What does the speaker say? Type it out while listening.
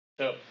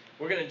So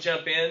we're going to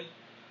jump in.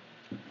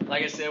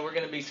 Like I said, we're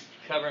going to be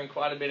covering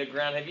quite a bit of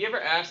ground. Have you ever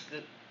asked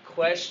the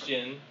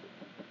question,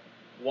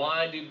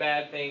 why do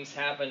bad things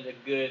happen to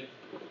good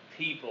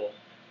people?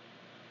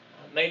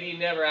 Maybe you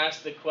never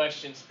asked the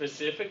question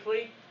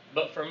specifically,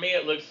 but for me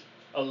it looks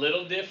a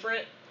little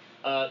different.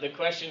 The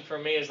question for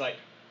me is like,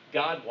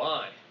 God,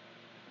 why?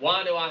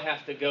 Why do I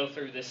have to go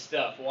through this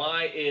stuff?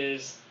 Why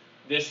is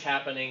this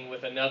happening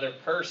with another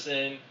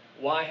person?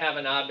 Why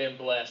haven't I been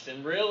blessed?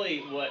 And really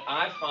what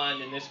I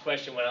find in this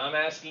question when I'm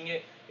asking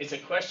it, it's a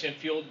question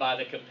fueled by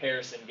the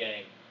comparison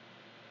game.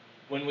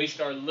 When we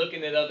start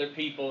looking at other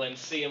people and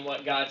seeing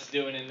what God's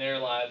doing in their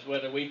lives,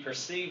 whether we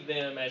perceive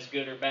them as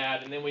good or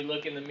bad, and then we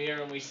look in the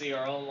mirror and we see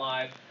our own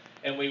life,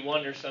 and we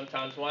wonder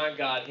sometimes, why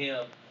God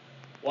him?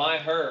 Why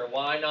her?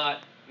 Why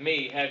not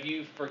me? Have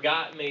you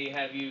forgotten me?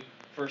 Have you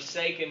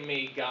forsaken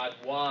me? God,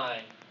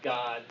 why?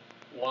 God,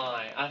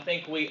 why? I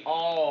think we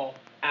all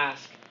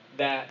ask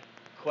that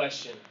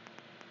question.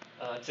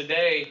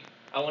 Today,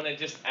 I want to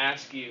just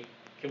ask you,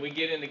 can we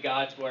get into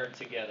God's Word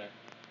together?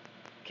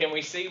 Can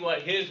we see what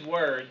His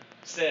Word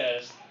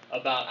says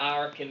about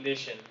our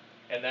condition?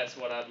 And that's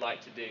what I'd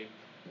like to do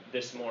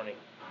this morning.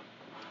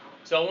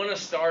 So I want to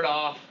start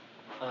off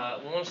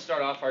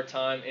our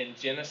time in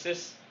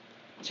Genesis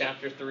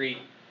chapter 3,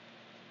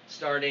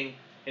 starting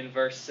in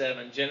verse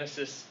 7.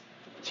 Genesis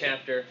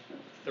chapter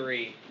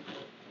 3.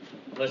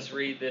 Let's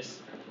read this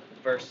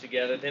verse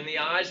together. Then the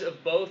eyes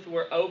of both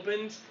were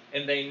opened,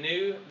 and they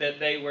knew that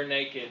they were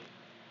naked.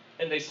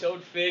 And they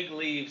sewed fig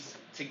leaves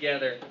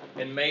together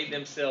and made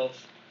themselves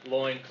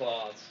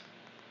loincloths.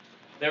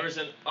 There was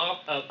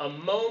a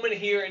moment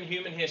here in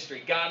human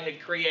history. God had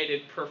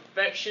created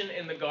perfection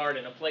in the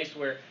garden, a place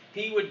where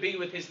He would be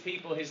with His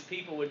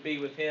people would be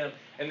with Him.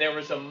 And there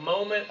was a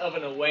moment of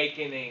an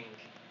awakening.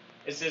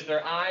 It says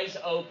their eyes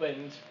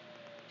opened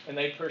and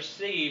they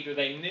perceived, or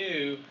they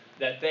knew,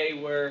 that they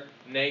were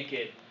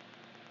naked.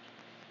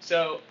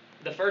 So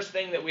the first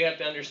thing that we have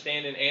to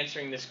understand in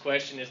answering this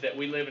question is that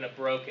we live in a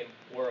broken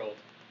world.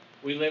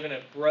 We live in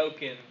a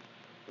broken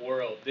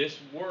world. This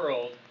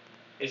world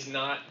is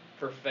not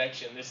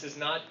perfection. This is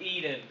not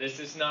Eden. This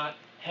is not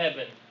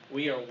heaven.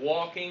 We are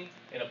walking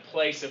in a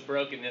place of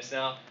brokenness.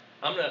 Now,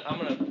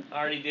 I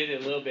already did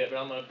it a little bit, but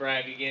I'm going to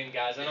brag again,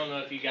 guys. I don't know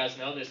if you guys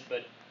know this,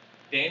 but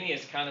Danny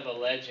is kind of a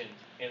legend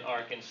in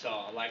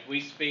Arkansas. Like,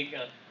 we speak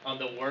on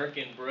the work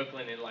in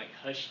Brooklyn in like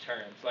hush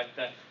terms.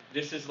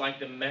 This is like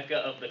the mecca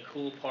of the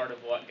cool part of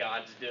what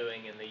God's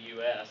doing in the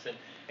U.S.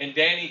 And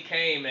Danny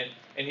came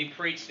and he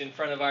preached in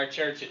front of our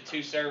church at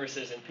 2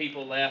 services, and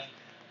people left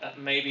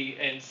maybe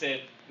and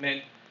said,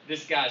 man,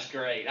 this guy's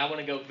great. I want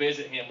to go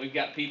visit him. We've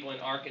got people in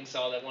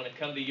Arkansas that want to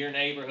come to your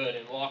neighborhood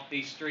and walk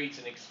these streets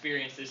and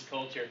experience this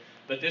culture.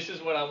 But this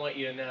is what I want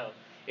you to know.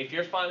 If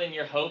you're finding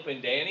your hope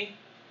in Danny,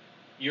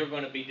 you're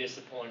going to be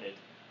disappointed.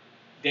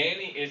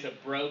 Danny is a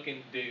broken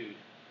dude.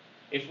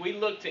 If we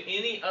look to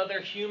any other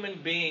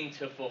human being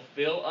to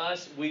fulfill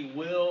us, we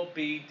will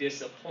be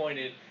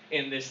disappointed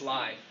in this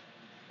life.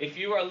 If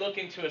you are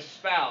looking to a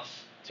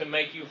spouse to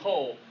make you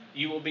whole,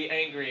 you will be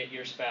angry at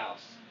your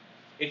spouse.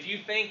 If you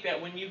think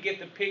that when you get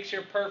the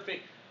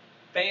picture-perfect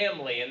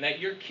family and that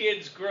your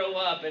kids grow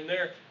up and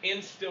they're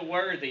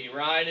Insta-worthy,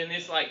 right? And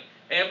it's like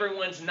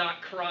everyone's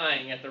not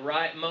crying at the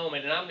right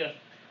moment, and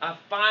I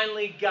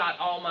finally got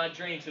all my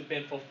dreams have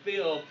been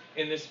fulfilled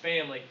in this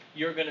family,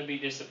 you're going to be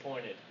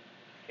disappointed.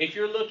 If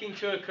you're looking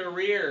to a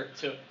career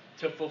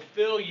to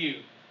fulfill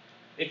you,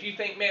 if you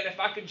think, man, if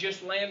I could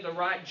just land the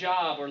right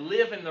job or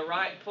live in the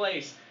right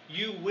place,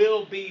 you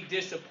will be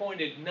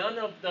disappointed. None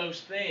of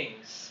those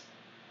things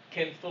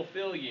can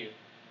fulfill you.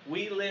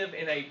 We live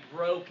in a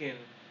broken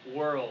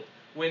world.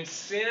 When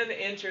sin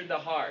entered the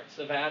hearts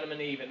of Adam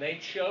and Eve and they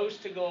chose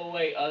to go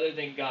away other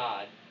than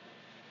God,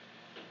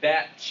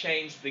 that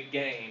changed the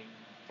game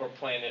for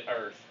planet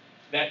Earth.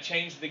 That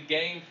changed the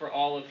game for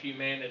all of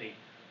humanity.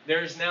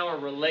 There is now a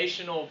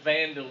relational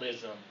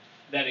vandalism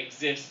that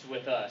exists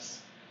with us.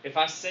 If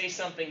I say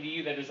something to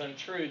you that is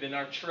untrue, then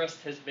our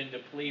trust has been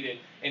depleted.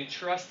 And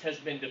trust has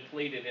been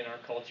depleted in our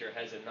culture,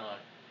 has it not?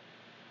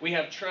 We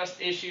have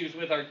trust issues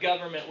with our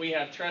government. We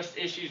have trust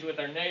issues with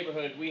our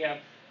neighborhood. We have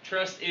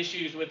trust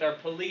issues with our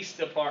police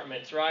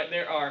departments, right?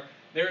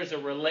 There is a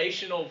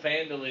relational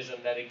vandalism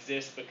that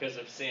exists because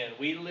of sin.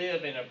 We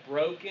live in a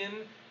broken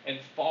and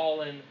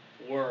fallen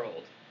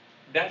world.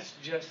 That's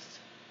just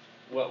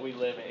what we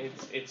live in.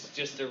 It's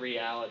just a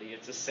reality.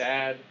 It's a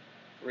sad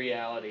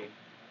reality.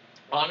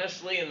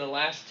 Honestly, in the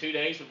last 2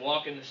 days of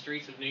walking the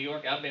streets of New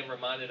York, I've been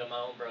reminded of my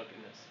own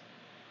brokenness.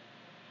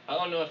 I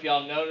don't know if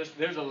y'all noticed,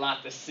 there's a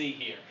lot to see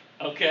here,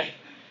 okay?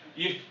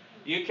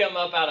 You come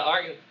up out of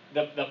Arkansas,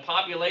 the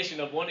population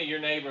of one of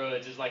your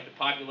neighborhoods is like the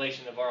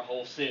population of our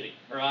whole city,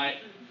 right?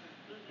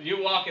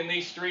 You walk in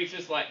these streets,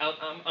 it's like,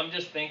 I'm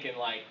just thinking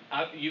like,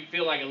 you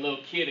feel like a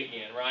little kid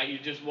again, right? You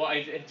just walk,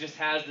 it just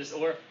has this,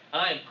 or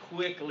I am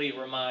quickly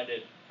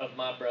reminded of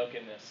my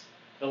brokenness.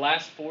 The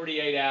last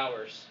 48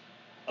 hours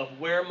of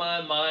where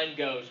my mind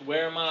goes,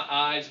 where my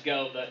eyes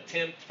go, the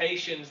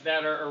temptations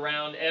that are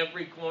around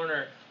every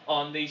corner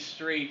on these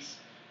streets.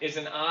 is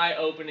an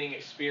eye-opening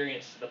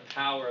experience to the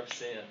power of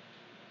sin.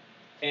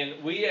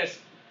 And we as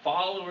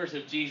followers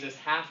of Jesus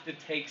have to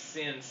take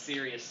sin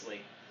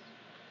seriously.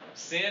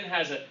 Sin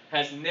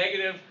has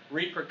negative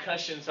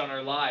repercussions on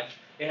our life.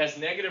 It has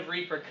negative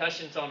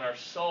repercussions on our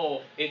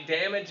soul. It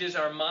damages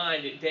our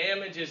mind. It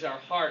damages our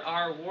heart.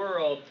 Our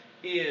world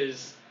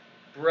is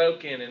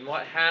broken. And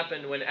what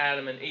happened when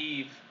Adam and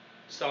Eve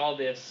saw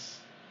this?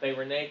 They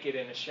were naked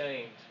and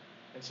ashamed.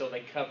 And so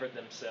they covered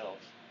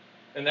themselves.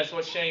 And that's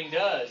what shame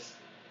does.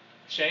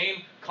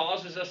 Shame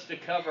causes us to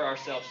cover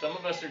ourselves. Some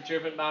of us are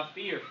driven by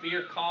fear.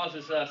 Fear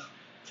causes us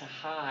to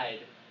hide.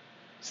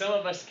 Some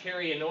of us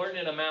carry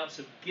inordinate amounts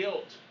of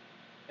guilt,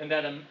 and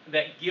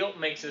that guilt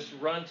makes us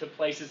run to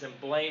places and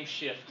blame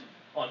shift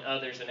on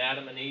others. And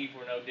Adam and Eve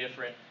were no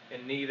different,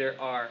 and neither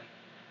are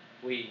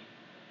we.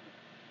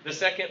 The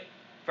second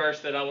verse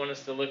that I want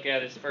us to look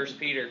at is 1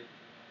 Peter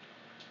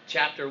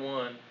chapter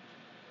 1,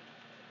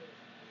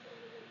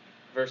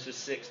 verses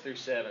 6 through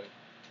 7.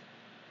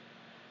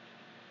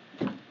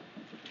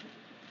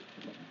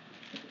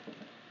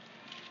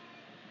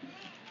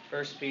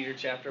 1 Peter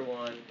chapter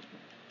 1,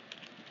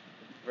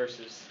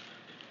 verses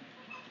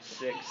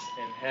 6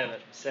 and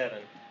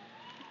 7.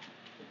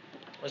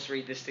 Let's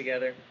read this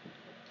together.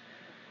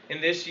 In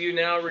this you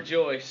now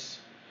rejoice,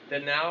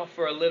 that now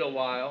for a little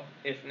while,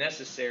 if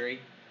necessary,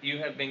 you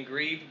have been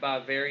grieved by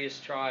various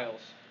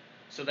trials,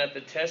 so that the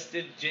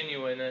tested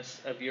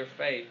genuineness of your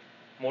faith,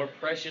 more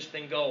precious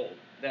than gold,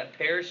 that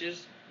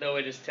perishes though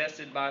it is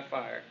tested by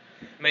fire,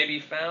 may be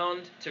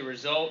found to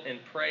result in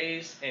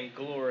praise and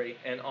glory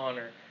and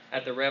honor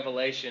at the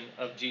revelation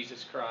of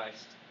Jesus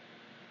Christ.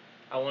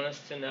 I want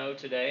us to know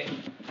today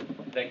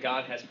that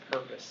God has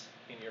purpose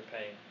in your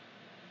pain.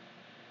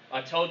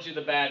 I told you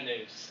the bad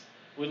news.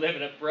 We live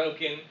in a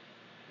broken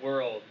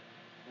world,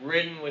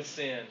 ridden with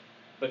sin.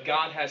 But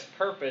God has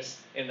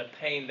purpose in the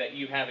pain that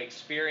you have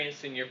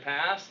experienced in your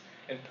past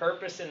and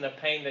purpose in the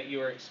pain that you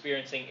are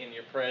experiencing in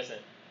your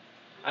present.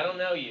 I don't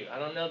know you. I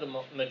don't know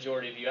the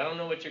majority of you. I don't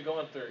know what you're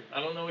going through.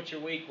 I don't know what your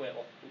week went,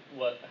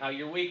 how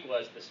your week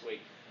was this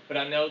week. But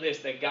I know this,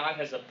 that God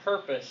has a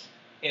purpose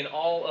in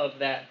all of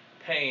that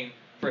pain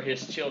for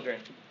His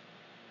children.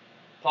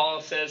 Paul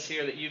says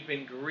here that you've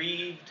been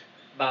grieved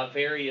by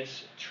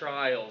various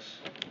trials.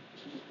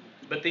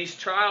 But these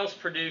trials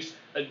produce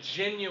a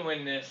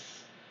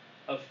genuineness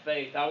of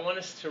faith. I want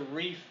us to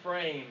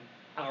reframe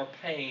our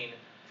pain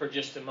for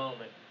just a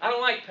moment. I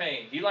don't like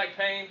pain. Do you like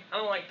pain? I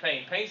don't like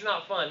pain. Pain's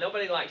not fun.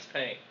 Nobody likes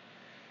pain.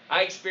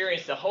 I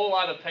experienced a whole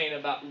lot of pain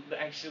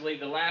actually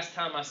the last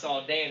time I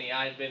saw Danny.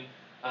 I had been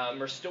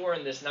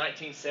restoring this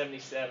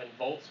 1977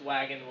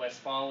 Volkswagen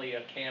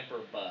Westfalia camper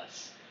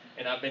bus.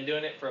 And I've been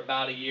doing it for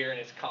about a year, and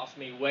it's cost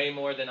me way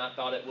more than I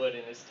thought it would,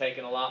 and it's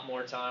taken a lot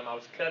more time. I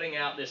was cutting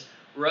out this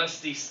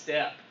rusty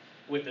step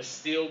with a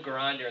steel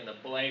grinder, and the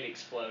blade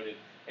exploded,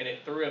 and it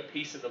threw a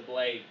piece of the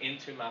blade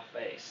into my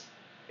face.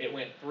 It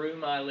went through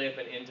my lip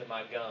and into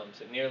my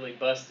gums. It nearly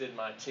busted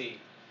my teeth.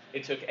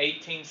 It took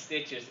 18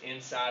 stitches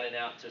inside and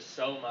out to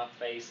sew my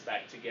face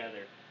back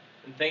together.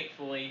 And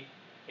thankfully,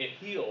 it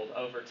healed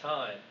over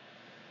time.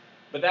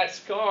 But that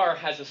scar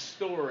has a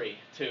story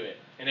to it.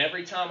 And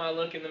every time I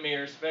look in the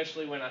mirror,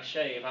 especially when I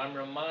shave, I'm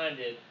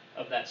reminded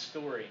of that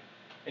story.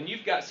 And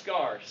you've got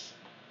scars.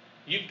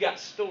 You've got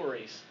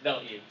stories,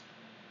 don't you?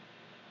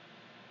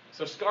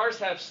 So scars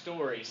have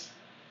stories,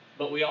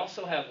 but we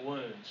also have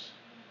wounds.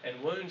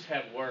 And wounds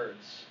have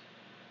words.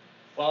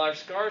 While our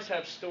scars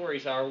have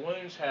stories, our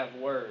wounds have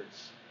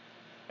words.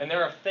 And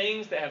there are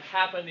things that have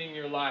happened in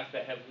your life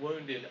that have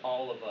wounded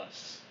all of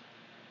us.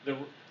 The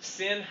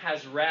sin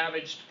has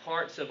ravaged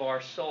parts of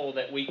our soul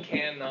that we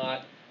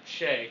cannot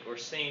shake or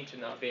seem to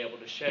not be able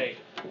to shake.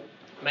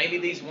 Maybe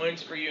these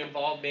wounds for you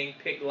involve being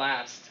picked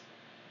last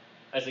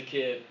as a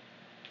kid,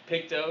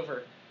 picked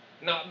over,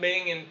 not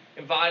being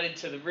invited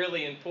to the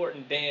really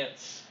important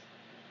dance,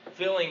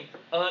 feeling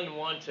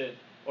unwanted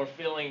or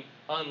feeling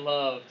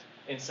unloved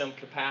in some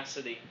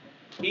capacity.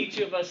 Each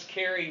of us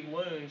carry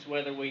wounds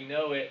whether we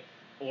know it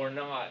or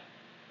not.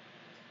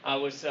 I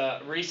was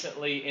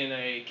recently in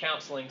a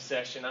counseling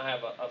session. I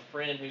have a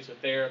friend who's a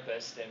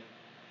therapist,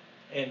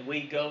 and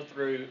we go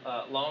through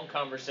long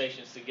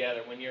conversations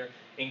together. When you're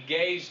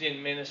engaged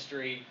in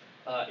ministry,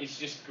 it's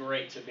just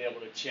great to be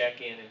able to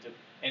check in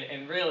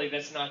and really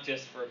that's not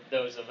just for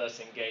those of us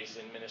engaged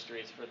in ministry,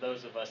 it's for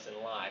those of us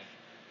in life.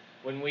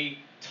 When we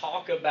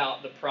talk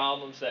about the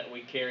problems that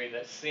we carry,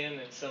 that sin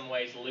in some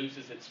ways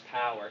loses its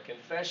power.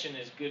 Confession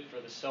is good for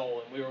the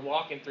soul. And we were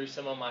walking through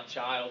some of my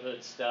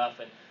childhood stuff,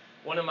 and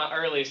one of my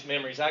earliest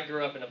memories, I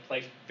grew up in a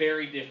place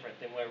very different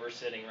than where we're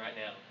sitting right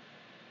now.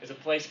 It's a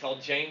place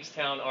called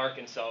Jamestown,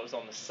 Arkansas. It was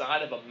on the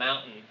side of a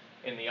mountain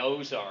in the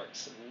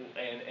Ozarks,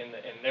 and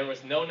there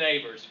was no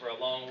neighbors for a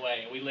long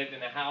way. We lived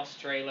in a house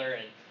trailer,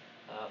 and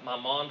my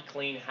mom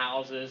cleaned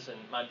houses, and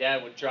my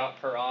dad would drop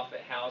her off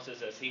at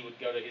houses as he would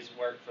go to his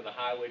work for the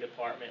highway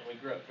department. We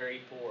grew up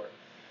very poor.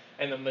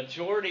 And the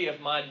majority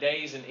of my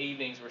days and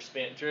evenings were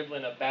spent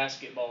dribbling a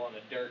basketball on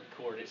a dirt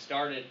court. It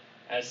started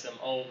as some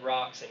old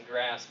rocks and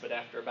grass, but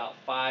after about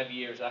 5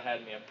 years, I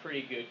had me a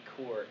pretty good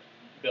court.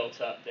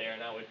 built up there,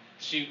 and I would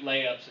shoot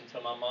layups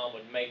until my mom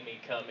would make me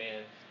come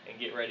in and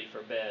get ready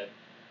for bed.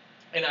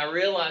 And I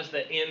realized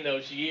that in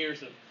those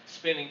years of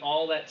spending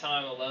all that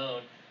time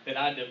alone, that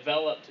I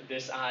developed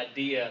this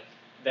idea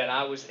that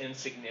I was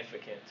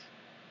insignificant,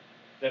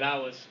 that I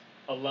was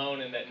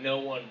alone, and that no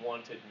one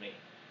wanted me.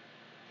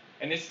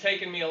 And it's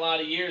taken me a lot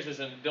of years as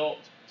an adult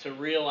to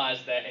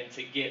realize that and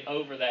to get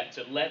over that,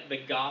 to let the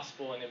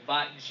gospel and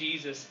invite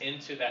Jesus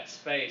into that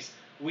space.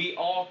 We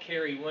all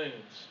carry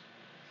wounds.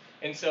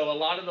 And so a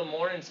lot of the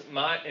mornings,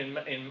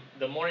 in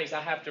the mornings,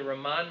 I have to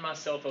remind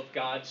myself of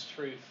God's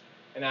truth.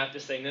 And I have to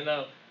say,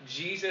 no,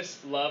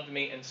 Jesus loved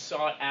me and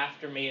sought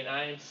after me, and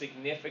I am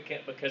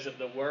significant because of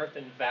the worth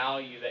and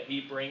value that He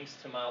brings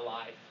to my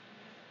life.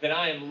 That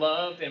I am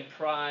loved and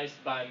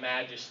prized by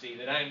majesty.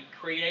 That I am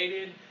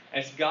created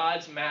as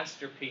God's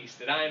masterpiece.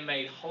 That I am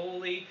made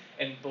holy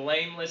and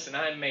blameless, and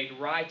I am made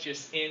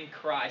righteous in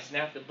Christ. And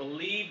I have to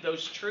believe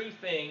those true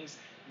things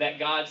that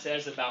God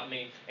says about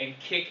me and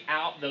kick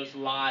out those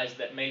lies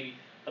that maybe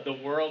the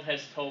world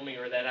has told me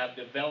or that I've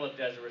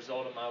developed as a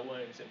result of my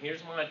wounds. And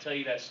here's why I tell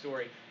you that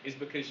story, is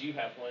because you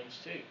have wounds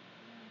too.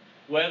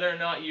 Whether or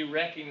not you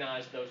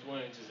recognize those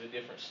wounds is a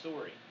different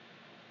story.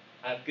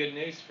 I have good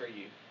news for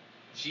you.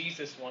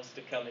 Jesus wants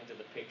to come into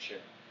the picture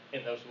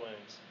in those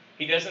wounds.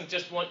 He doesn't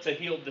just want to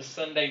heal the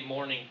Sunday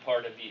morning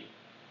part of you,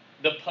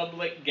 the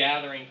public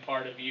gathering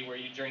part of you where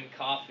you drink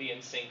coffee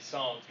and sing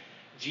songs.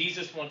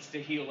 Jesus wants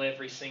to heal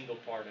every single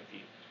part of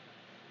you.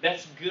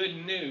 That's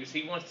good news.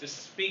 He wants to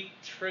speak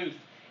truth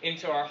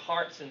into our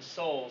hearts and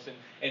souls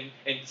and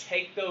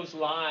take those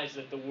lies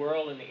that the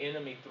world and the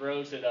enemy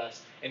throws at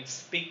us and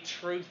speak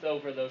truth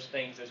over those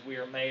things as we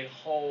are made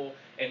whole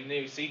and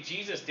new. See,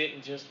 Jesus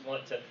didn't just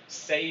want to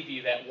save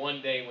you that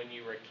one day when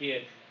you were a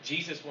kid.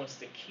 Jesus wants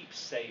to keep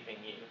saving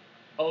you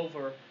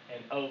over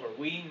and over.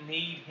 We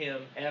need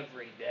Him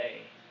every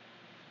day.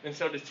 And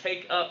so to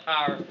take up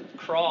our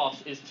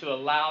cross is to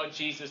allow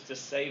Jesus to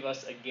save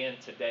us again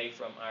today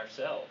from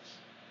ourselves,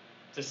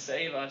 to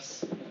save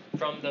us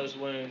from those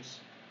wounds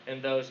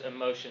and those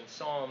emotions.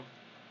 Psalm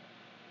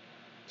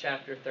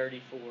chapter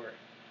 34.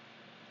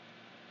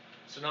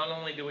 So not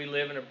only do we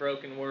live in a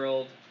broken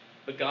world,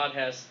 but God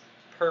has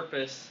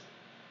purpose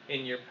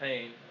in your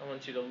pain. I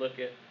want you to look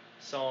at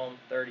Psalm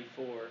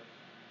 34,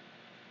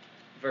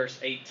 verse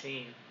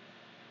 18.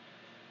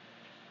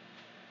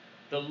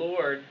 The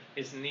Lord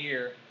is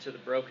near to the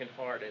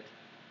brokenhearted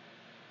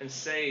and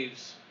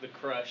saves the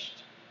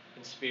crushed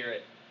in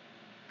spirit.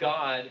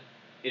 God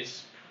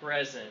is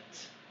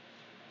present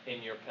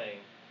in your pain.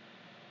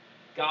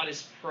 God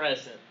is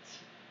present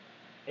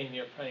in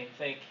your pain.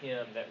 Thank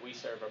Him that we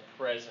serve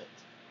a present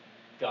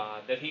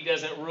God, that He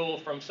doesn't rule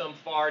from some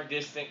far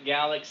distant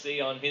galaxy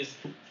on His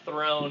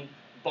throne,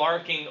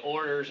 barking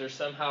orders or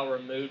somehow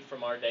removed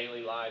from our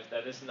daily lives.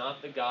 That is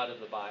not the God of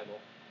the Bible.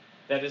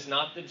 That is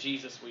not the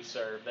Jesus we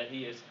serve, that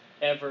He is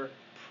ever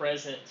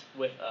present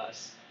with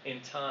us in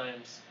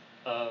times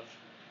of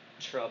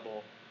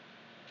trouble.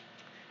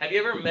 Have you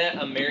ever met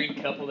a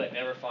married couple that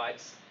never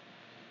fights?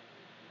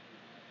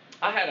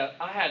 I had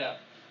a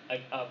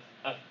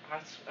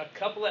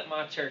couple at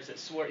my church that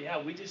swore,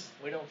 yeah, we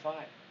don't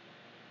fight.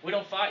 We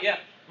don't fight, yeah.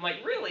 I'm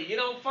like, really? You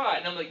don't fight?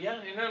 And I'm like, yeah,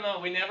 no,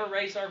 we never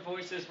raise our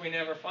voices, we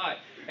never fight.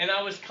 And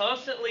I was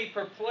constantly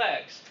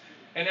perplexed.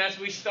 And as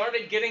we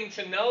started getting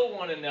to know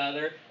one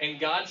another and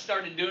God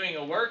started doing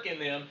a work in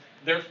them,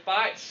 their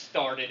fights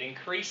started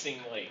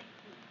increasingly.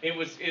 They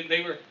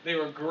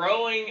were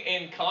growing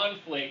in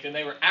conflict, and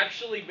they were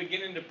actually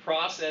beginning to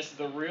process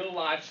the real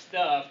life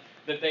stuff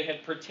that they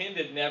had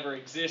pretended never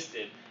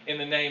existed in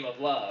the name of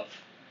love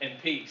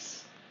and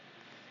peace.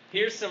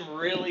 Here's some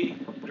really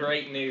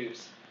great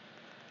news.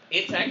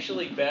 It's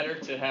actually better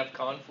to have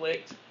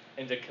conflict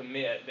and to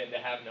commit than to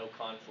have no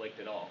conflict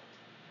at all.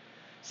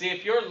 See,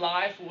 if your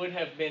life would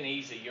have been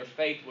easy, your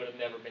faith would have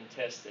never been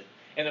tested.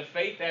 And a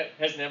faith that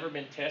has never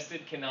been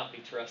tested cannot be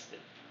trusted.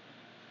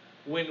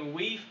 When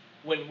we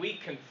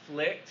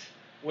conflict,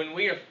 when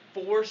we are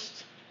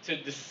forced to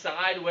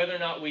decide whether or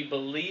not we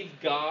believe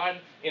God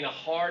in a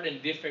hard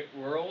and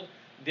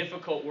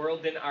difficult world,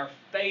 then our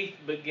faith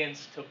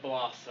begins to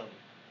blossom.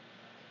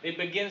 It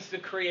begins to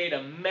create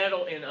a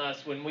mettle in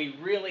us when we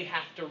really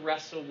have to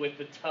wrestle with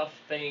the tough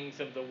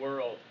things of the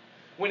world.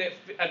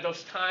 At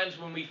those times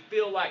when we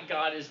feel like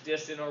God is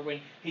distant or when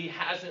He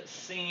hasn't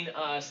seen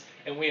us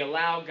and we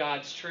allow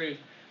God's truth,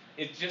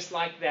 it's just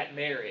like that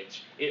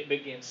marriage. It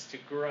begins to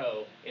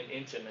grow in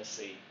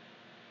intimacy.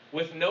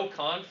 With no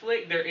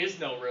conflict, there is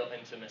no real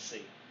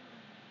intimacy.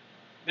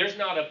 There's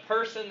not a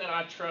person that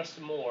I trust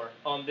more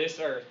on this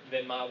earth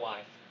than my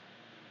wife.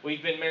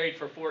 We've been married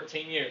for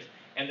 14 years.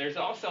 And there's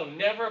also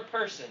never a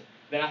person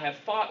that I have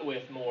fought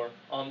with more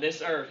on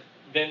this earth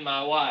than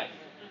my wife.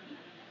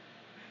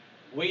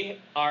 We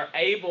are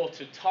able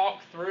to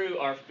talk through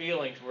our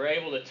feelings. We're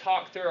able to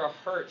talk through our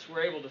hurts.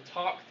 We're able to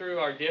talk through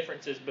our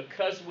differences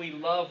because we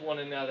love one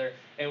another.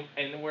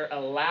 And we're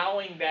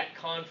allowing that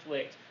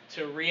conflict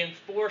to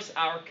reinforce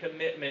our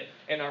commitment.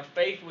 And our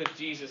faith with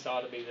Jesus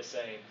ought to be the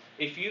same.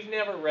 If you've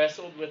never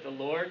wrestled with the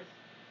Lord,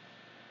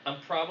 I'm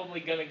probably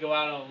going to go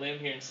out on a limb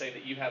here and say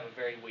that you have a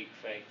very weak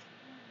faith.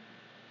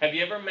 Have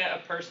you ever met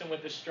a person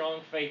with a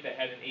strong faith that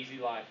had an easy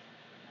life?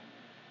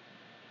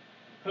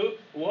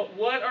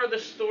 What are the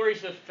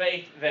stories of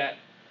faith that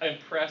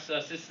impress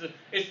us?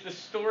 It's the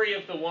story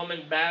of the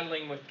woman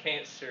battling with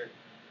cancer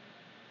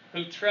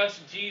who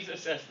trusts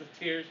Jesus as the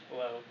tears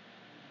flow.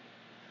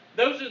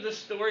 Those are the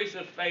stories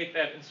of faith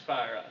that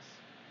inspire us.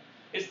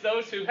 It's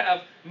those who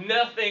have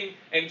nothing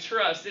and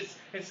trust.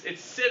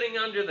 It's sitting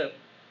under the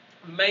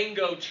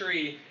mango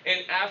tree in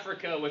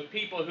Africa with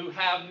people who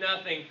have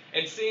nothing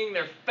and seeing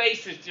their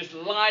faces just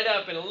light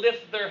up and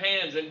lift their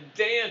hands and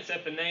dance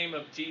at the name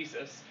of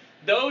Jesus.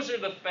 Those are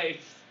the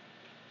faiths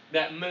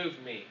that move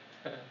me.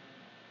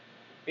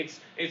 It's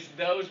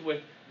those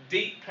with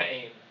deep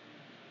pain,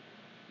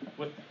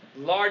 with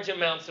large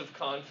amounts of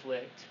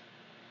conflict,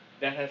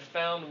 that have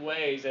found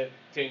ways to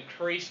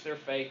increase their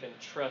faith and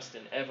trust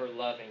in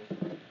ever-loving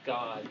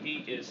God. He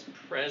is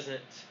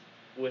present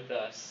with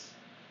us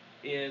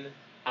in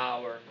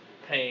our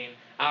pain.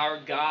 Our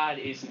God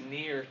is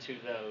near to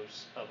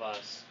those of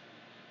us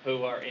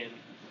who are in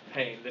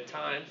pain. The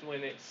times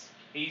when it's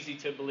easy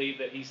to believe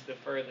that He's the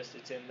furthest,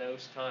 it's in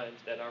those times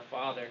that our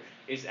Father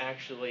is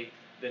actually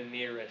the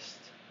nearest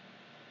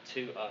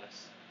to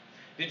us.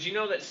 Did you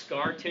know that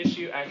scar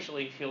tissue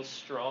actually heals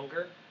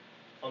stronger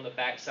on the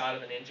backside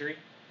of an injury?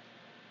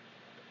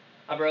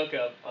 I broke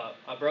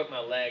my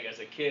leg as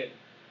a kid.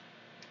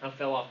 I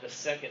fell off the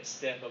second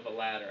step of a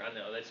ladder. I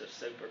know, that's a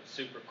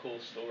super cool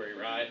story,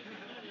 right?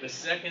 The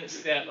second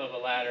step of a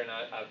ladder, and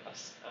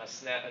I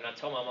snapped, and I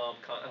told my mom,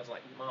 I was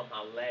like, Mom,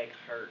 my leg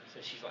hurts.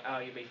 And she's like, oh,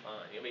 you'll be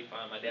fine. You'll be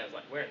fine. My dad was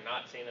like, we're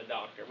not seeing a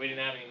doctor. We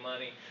didn't have any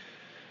money.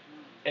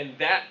 And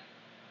that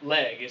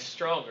leg is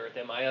stronger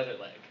than my other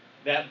leg.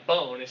 That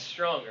bone is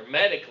stronger.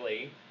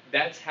 Medically,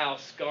 that's how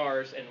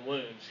scars and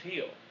wounds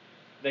heal.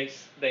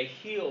 They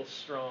heal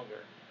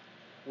stronger.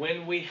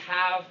 When we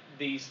have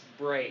these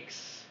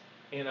breaks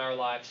in our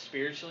life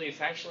spiritually,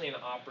 it's actually an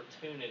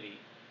opportunity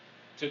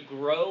to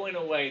grow in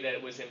a way that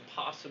it was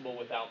impossible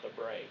without the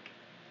break.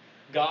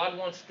 God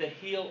wants to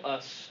heal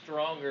us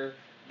stronger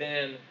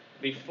than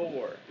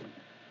before.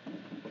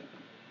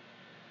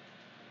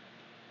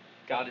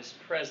 God is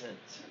present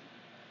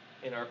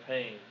in our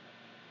pain.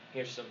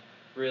 Here's some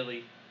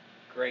really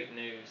great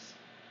news.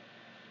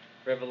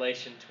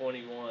 Revelation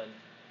 21.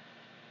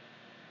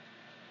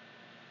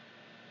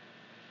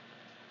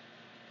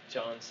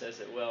 John says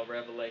it well.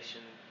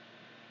 Revelation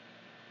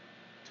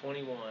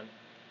 21,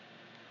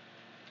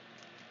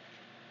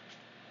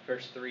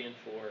 verse 3 and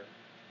 4.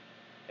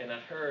 And I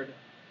heard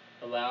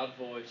a loud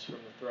voice from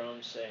the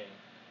throne saying,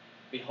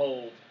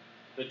 Behold,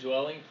 the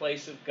dwelling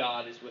place of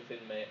God is with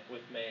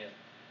man.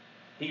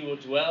 He will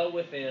dwell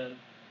with them,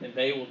 and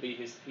they will be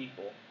His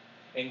people.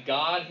 And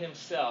God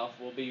Himself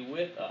will be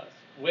with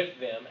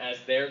them as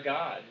their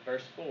God.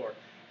 Verse 4.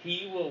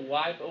 He will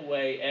wipe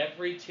away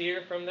every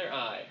tear from their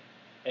eye,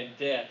 and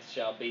death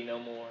shall be no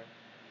more.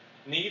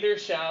 Neither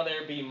shall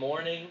there be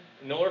mourning,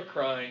 nor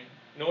crying,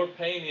 nor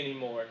pain any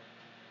more,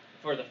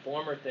 for the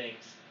former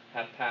things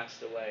have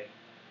passed away.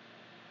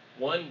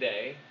 One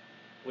day,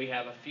 we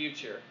have a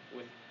future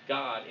with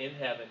God in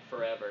heaven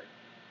forever,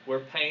 where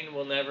pain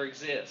will never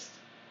exist.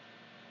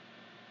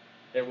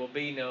 There will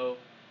be no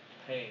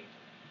pain.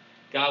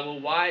 God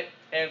will wipe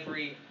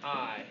every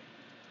eye.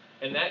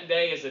 And that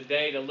day is a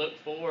day to look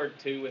forward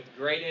to with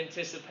great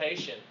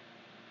anticipation.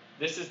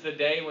 This is the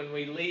day when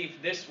we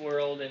leave this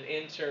world and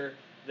enter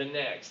the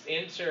next.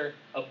 Enter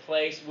a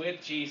place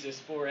with Jesus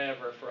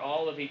forever, for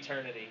all of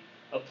eternity.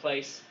 A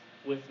place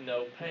with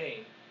no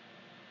pain.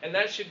 And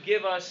that should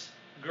give us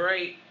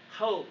great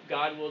hope.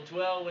 God will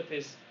dwell with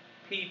His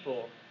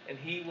people, and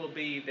He will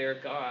be their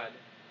God.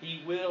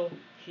 He will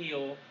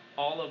heal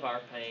all of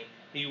our pain.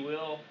 He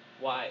will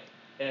wipe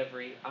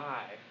every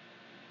eye.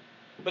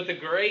 But the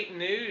great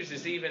news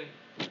is even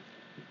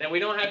that we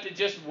don't have to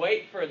just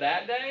wait for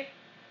that day,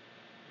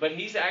 but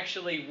He's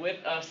actually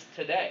with us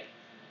today.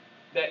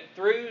 That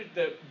through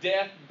the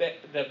death,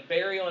 the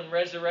burial, and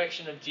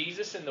resurrection of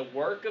Jesus and the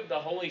work of the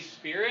Holy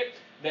Spirit,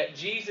 that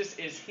Jesus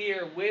is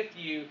here with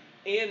you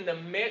in the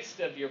midst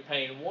of your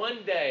pain. One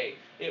day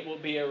it will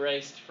be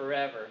erased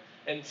forever.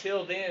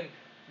 Until then,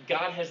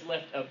 God has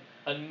left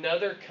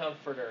another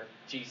comforter,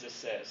 Jesus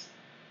says.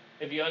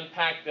 If you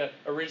unpack the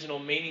original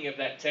meaning of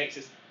that text,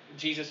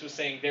 Jesus was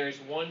saying, there is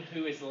one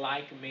who is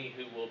like me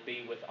who will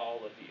be with all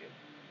of you.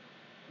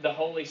 The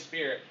Holy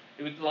Spirit.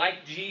 It was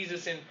like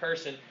Jesus in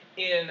person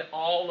in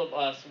all of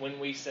us when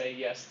we say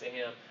yes to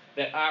Him.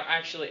 That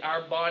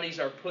our bodies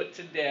are put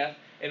to death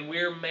and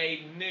we're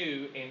made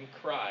new in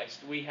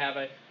Christ. We have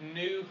a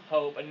new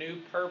hope, a new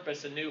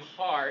purpose, a new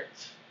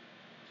heart.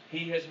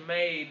 He has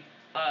made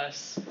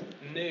us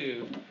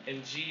new,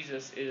 and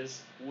Jesus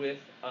is with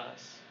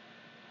us.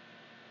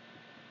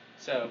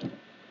 So,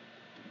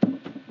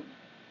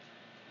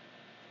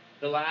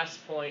 the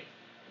last point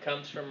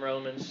comes from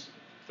Romans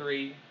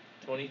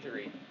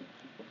 3:23.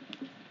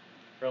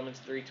 Romans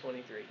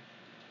 3:23.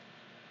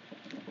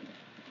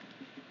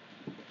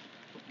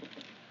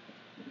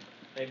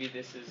 Maybe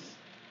this is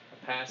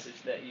a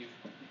passage that you've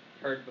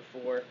heard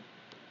before.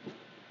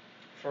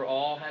 For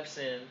all have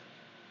sinned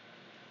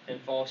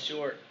and fall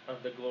short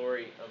of the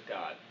glory of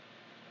God.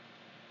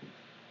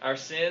 Our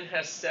sin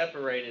has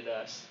separated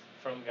us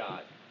from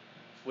God.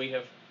 We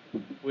are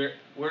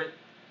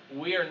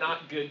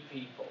not good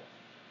people.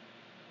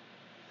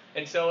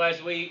 And so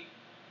as we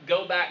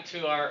go back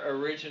to our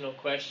original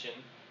question,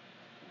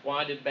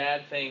 why did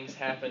bad things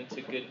happen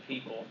to good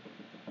people?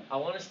 I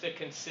want us to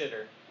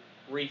consider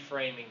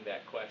reframing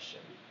that question.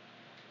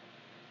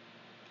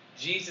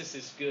 Jesus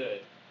is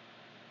good,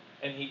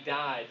 and he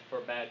died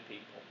for bad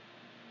people.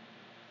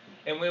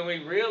 And when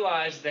we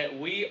realize that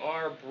we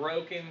are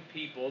broken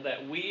people,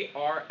 that we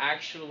are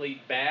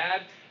actually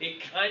bad,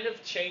 it kind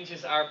of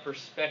changes our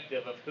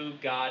perspective of who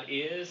God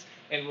is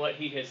and what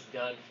he has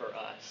done for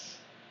us.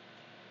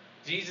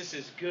 Jesus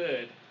is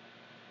good,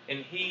 and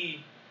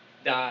he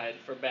died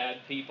for bad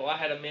people. I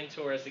had a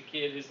mentor as a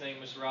kid. His name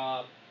was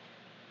Rob.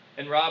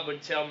 And Rob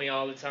would tell me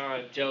all the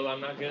time, Joe, I'm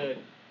not good.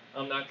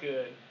 I'm not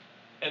good.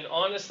 And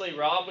honestly,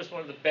 Rob was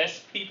one of the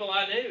best people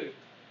I knew.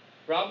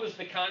 Rob was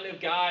the kind of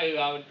guy who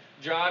I would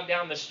drive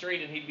down the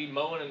street and he'd be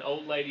mowing an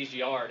old lady's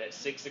yard at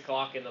 6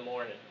 o'clock in the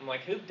morning. I'm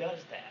like, who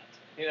does that?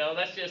 You know,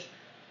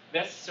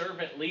 that's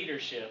servant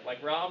leadership.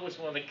 Like, Rob was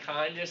one of the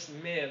kindest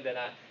men that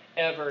I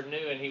ever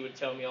knew, and he would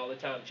tell me all the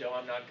time, Joe,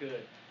 I'm not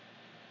good.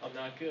 I'm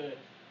not good.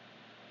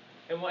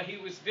 And what he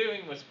was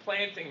doing was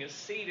planting a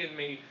seed in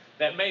me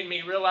that made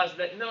me realize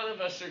that none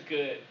of us are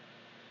good.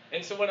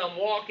 And so when I'm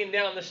walking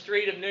down the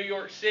street of New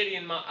York City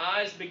and my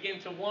eyes begin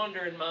to wander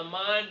and my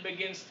mind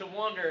begins to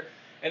wander,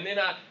 and then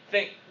I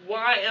think,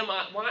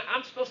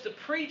 I'm supposed to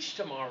preach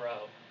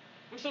tomorrow.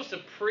 I'm supposed to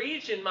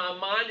preach, and my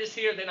mind is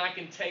here, then I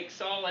can take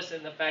solace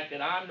in the fact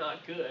that I'm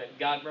not good.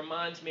 God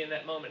reminds me in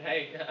that moment,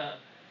 hey,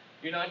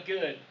 you're not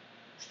good.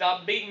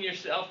 Stop beating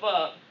yourself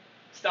up.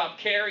 Stop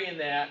carrying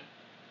that.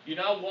 You're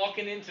not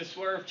walking into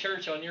Swerve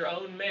Church on your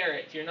own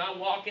merit. You're not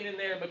walking in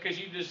there because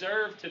you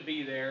deserve to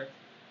be there.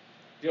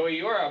 Joey,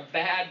 you're a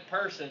bad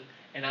person,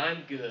 and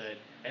I'm good,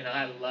 and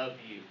I love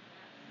you.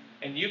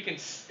 And you can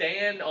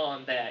stand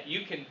on that.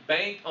 You can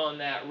bank on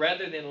that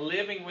rather than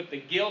living with the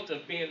guilt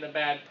of being the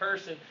bad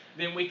person.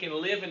 Then we can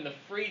live in the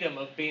freedom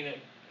of being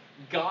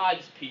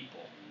God's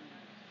people.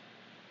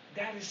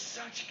 That is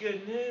such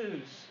good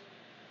news.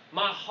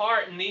 My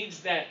heart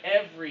needs that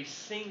every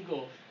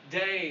single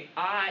day.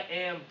 I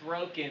am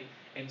broken,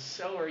 and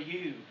so are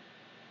you.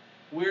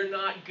 We're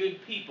not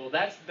good people.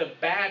 That's the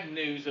bad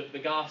news of the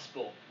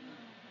gospel.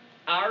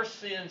 Our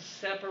sin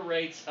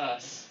separates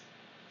us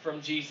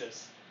from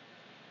Jesus.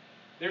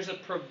 There's a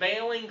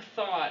prevailing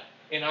thought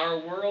in our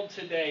world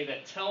today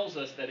that tells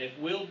us that if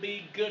we'll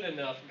be good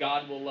enough,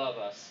 God will love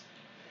us.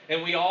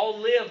 And we all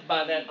live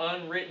by that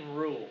unwritten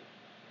rule.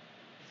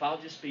 If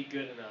I'll just be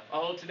good enough.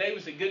 Oh, today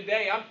was a good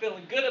day. I'm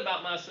feeling good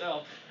about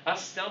myself. I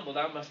stumbled.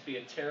 I must be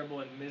a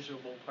terrible and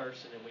miserable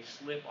person. And we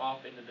slip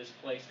off into this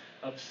place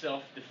of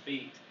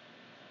self-defeat.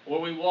 Or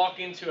we walk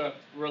into a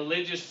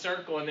religious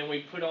circle and then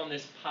we put on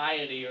this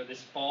piety or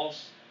this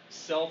false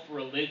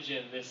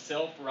self-religion, this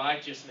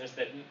self-righteousness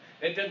that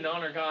doesn't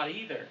honor God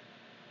either.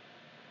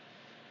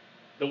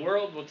 The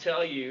world will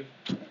tell you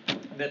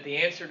that the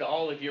answer to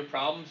all of your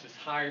problems is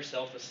higher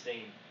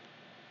self-esteem.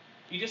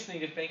 You just need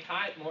to think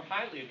more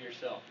highly of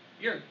yourself.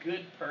 You're a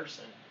good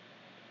person.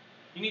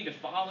 You need to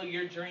follow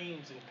your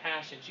dreams and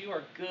passions. You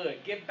are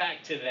good. Get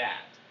back to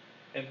that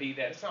and be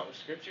that. It's not what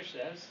Scripture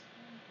says.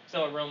 It's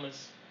not what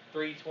Romans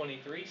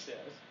 3:23 says.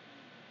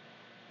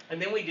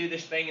 And then we do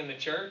this thing in the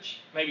church.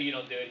 Maybe you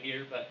don't do it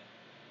here, but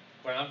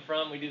where I'm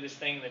from, we do this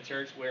thing in the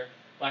church where,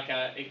 like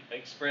I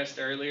expressed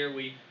earlier,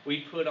 we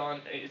put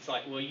on, it's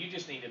like, well, you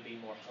just need to be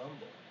more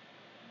humble.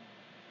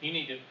 You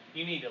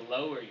need to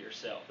lower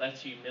yourself.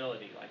 That's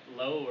humility, like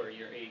lower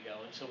your ego.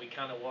 And so we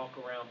kind of walk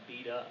around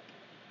beat up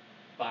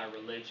by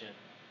religion.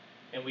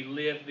 And we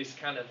live this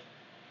kind of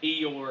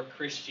Eeyore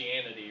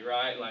Christianity,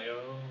 right? Like,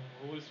 oh,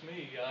 it's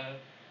me. I'm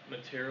a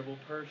terrible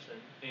person,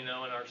 and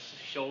our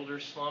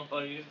shoulders slump.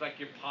 It's like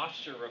your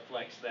posture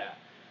reflects that.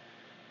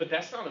 But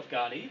that's not of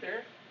God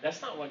either.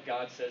 That's not what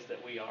God says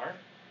that we are.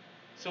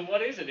 So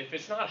what is it? If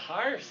it's not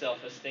higher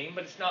self-esteem,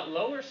 but it's not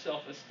lower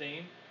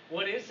self-esteem,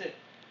 what is it?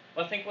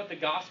 Well, I think what the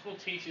gospel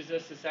teaches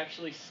us is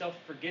actually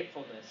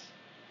self-forgetfulness.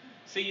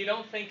 See, you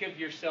don't think of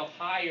yourself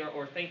higher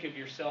or think of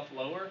yourself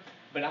lower,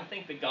 but I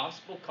think the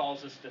gospel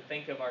calls us to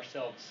think of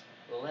ourselves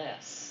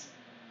less.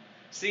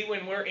 See,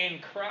 when we're in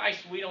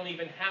Christ,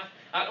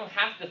 I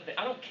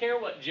don't care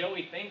what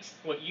Joey thinks,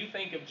 what you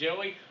think of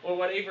Joey, or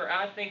whatever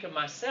I think of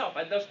myself.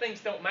 Those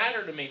things don't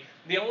matter to me.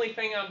 The only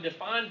thing I'm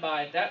defined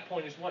by at that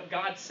point is what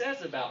God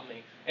says about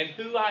me and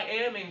who I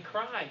am in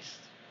Christ.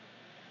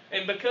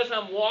 And because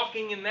I'm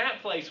walking in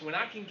that place, when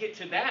I can get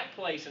to that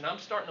place and I'm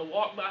starting to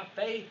walk by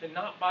faith and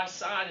not by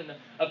sight, and the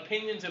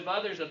opinions of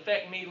others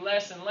affect me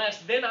less and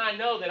less, then I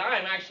know that I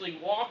am actually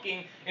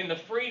walking in the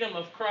freedom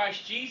of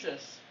Christ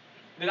Jesus.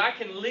 That I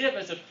can live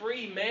as a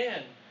free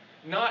man,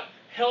 not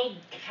held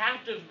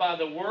captive by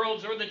the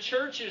world's or the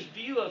church's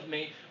view of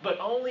me, but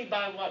only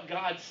by what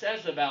God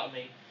says about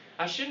me.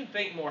 I shouldn't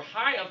think more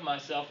high of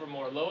myself or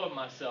more low of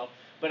myself,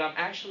 but I'm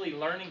actually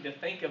learning to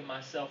think of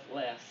myself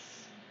less.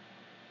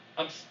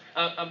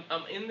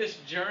 I'm in this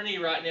journey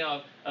right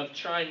now of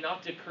trying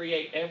not to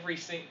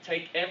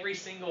take every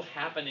single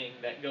happening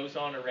that goes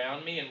on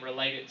around me and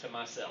relate it to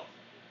myself,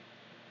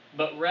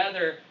 but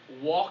rather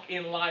walk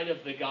in light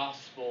of the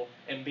gospel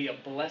and be a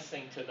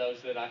blessing to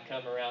those that I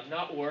come around,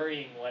 not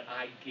worrying what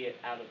I get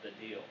out of the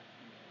deal.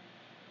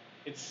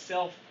 It's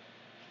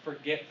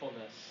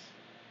self-forgetfulness.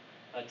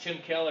 Tim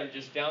Keller,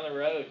 just down the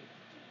road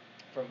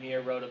from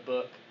here, wrote a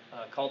book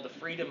called The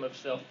Freedom of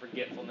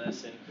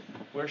Self-Forgetfulness, and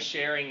we're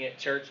sharing it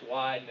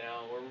church-wide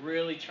now. We're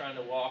really trying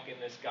to walk in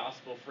this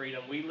gospel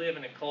freedom. We live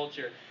in a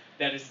culture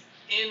that is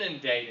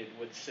inundated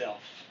with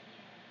self.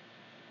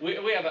 We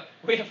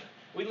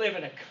live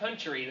in a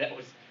country that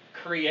was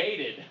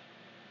created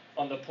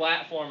on the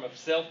platform of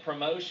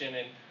self-promotion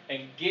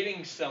and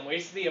getting somewhere.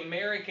 It's the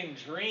American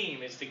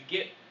dream, is to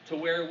get to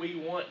where we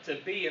want to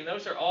be. And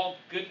those are all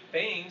good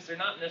things. They're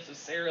not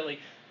necessarily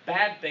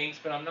bad things,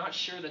 but I'm not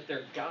sure that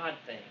they're God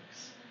things.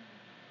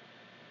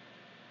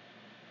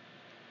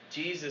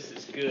 Jesus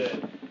is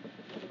good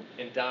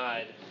and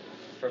died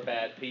for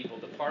bad people.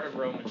 The part of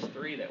Romans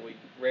 3 that we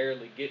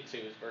rarely get to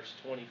is verse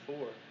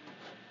 24.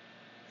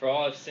 For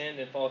all have sinned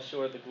and fall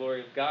short of the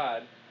glory of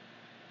God,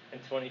 and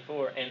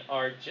 24, and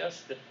are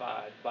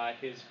justified by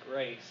His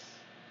grace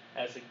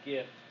as a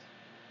gift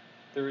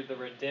through the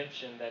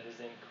redemption that is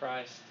in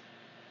Christ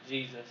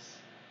Jesus,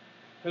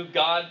 who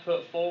God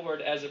put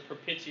forward as a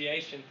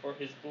propitiation for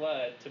His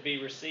blood to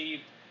be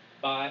received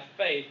by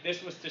faith.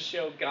 This was to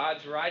show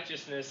God's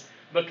righteousness,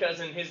 because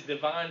in His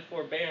divine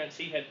forbearance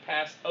He had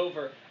passed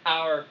over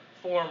our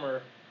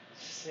former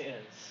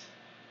sins.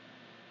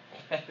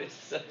 That is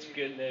such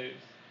good news.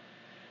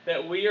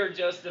 That we are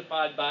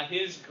justified by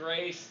His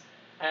grace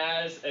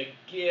as a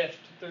gift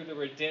through the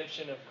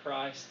redemption of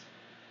Christ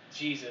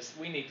Jesus.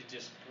 We need to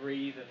just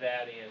breathe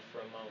that in for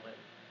a moment.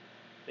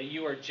 That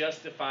you are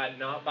justified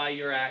not by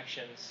your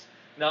actions,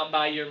 not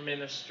by your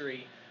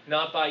ministry,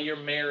 not by your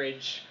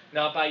marriage,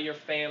 not by your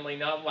family,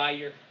 not by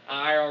your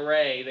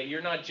IRA. That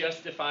you're not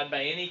justified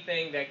by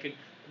anything that could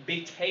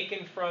be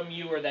taken from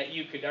you or that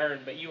you could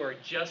earn, but you are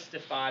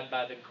justified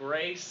by the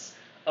grace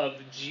of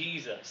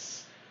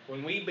Jesus.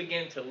 When we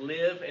begin to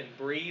live and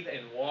breathe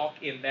and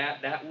walk in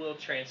that, that will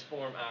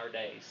transform our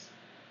days.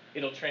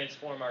 It'll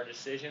transform our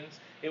decisions.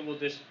 It will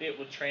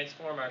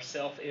transform our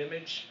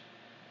self-image.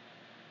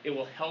 It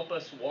will help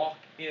us walk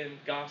in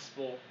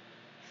gospel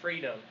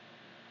freedom.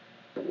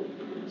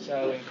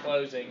 So in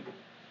closing,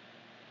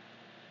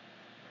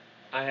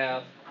 I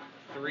have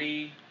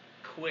 3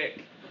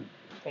 quick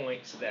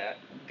points that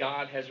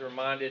God has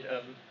reminded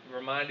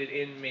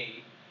in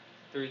me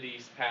through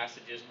these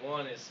passages.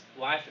 One is,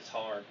 life is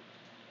hard.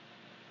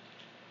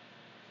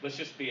 Let's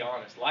just be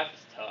honest. Life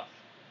is tough.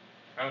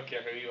 I don't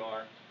care who you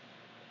are.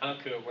 I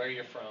don't care where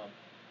you're from,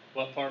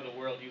 what part of the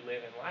world you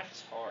live in. Life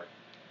is hard.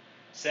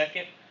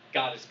 Second,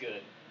 God is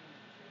good.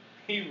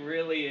 He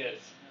really is.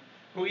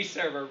 We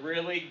serve a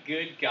really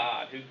good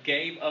God who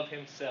gave of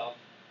Himself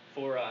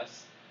for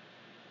us.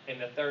 And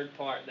the third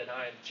part that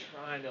I am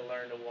trying to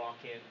learn to walk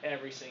in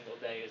every single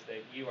day is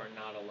that you are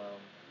not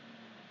alone.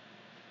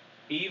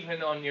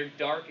 Even on your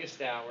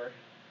darkest hour,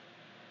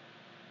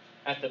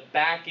 at the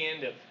back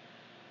end of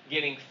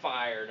getting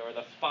fired, or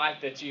the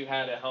fight that you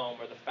had at home,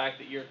 or the fact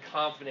that you're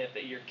confident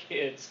that your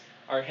kids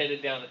are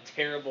headed down a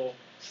terrible,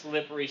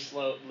 slippery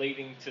slope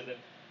leading to the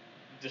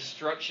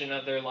destruction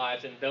of their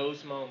lives, in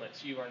those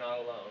moments you are not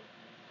alone.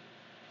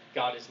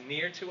 God is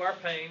near to our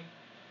pain.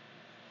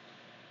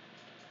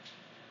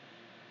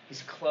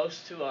 He's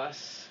close to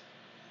us.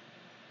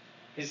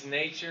 His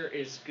nature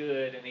is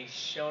good, and He's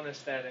shown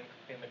us that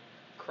in the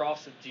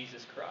cross of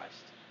Jesus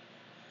Christ.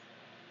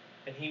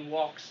 And He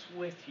walks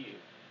with you,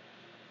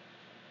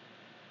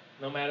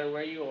 no matter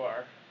where you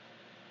are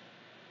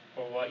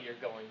or what you're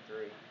going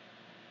through.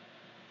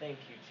 Thank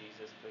you,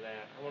 Jesus, for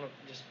that.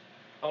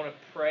 I want to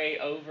pray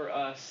over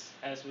us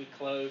as we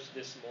close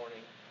this morning.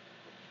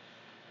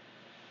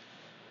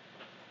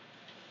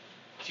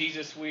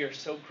 Jesus, we are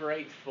so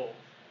grateful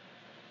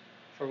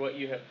for what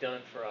you have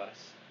done for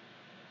us.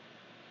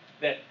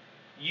 That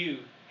you,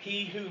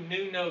 He who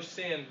knew no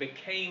sin,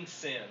 became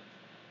sin.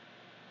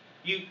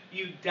 You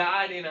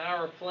died in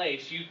our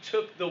place. You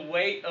took the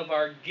weight of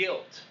our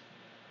guilt.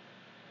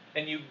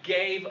 And you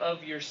gave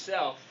of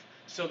yourself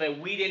so that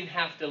we didn't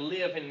have to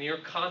live in your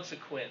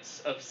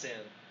consequence of sin.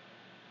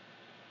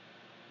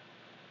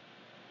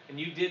 And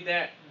you did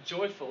that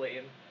joyfully,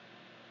 and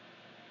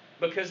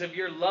because of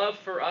your love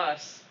for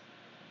us.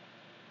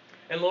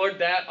 And Lord,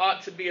 that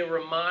ought to be a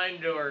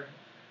reminder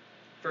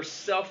for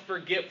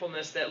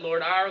self-forgetfulness that,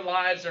 Lord, our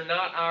lives are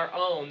not our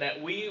own,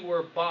 that we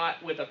were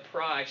bought with a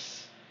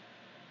price.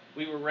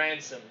 We were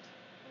ransomed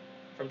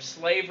from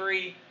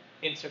slavery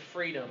into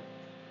freedom.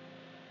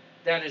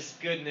 That is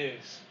good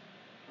news.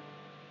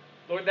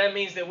 Lord, that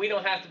means that we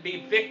don't have to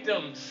be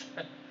victims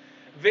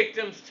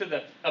to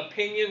the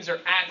opinions or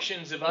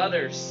actions of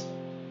others.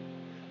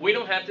 We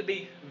don't have to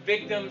be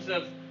victims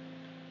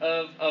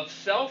of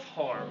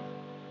self-harm.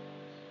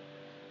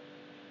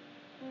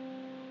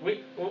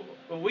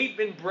 But we've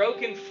been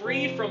broken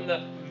free from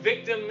the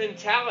victim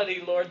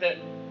mentality, Lord, that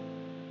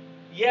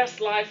yes,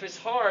 life is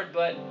hard,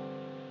 but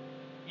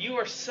you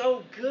are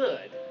so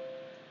good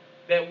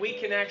that we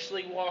can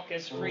actually walk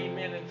as free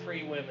men and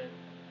free women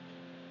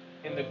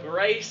in the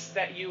grace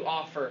that you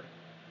offer.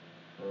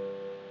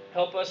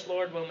 Help us,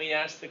 Lord, when we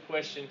ask the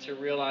question, to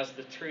realize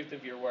the truth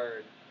of your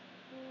word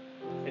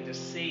and to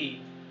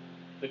see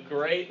the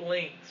great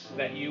lengths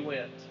that you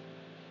went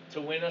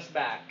to win us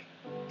back,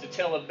 to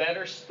tell a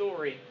better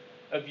story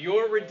of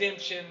your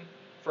redemption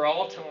for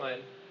all time,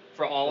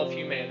 for all of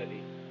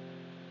humanity.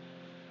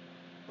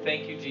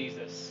 Thank you,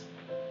 Jesus.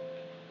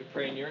 We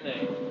pray in your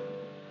name.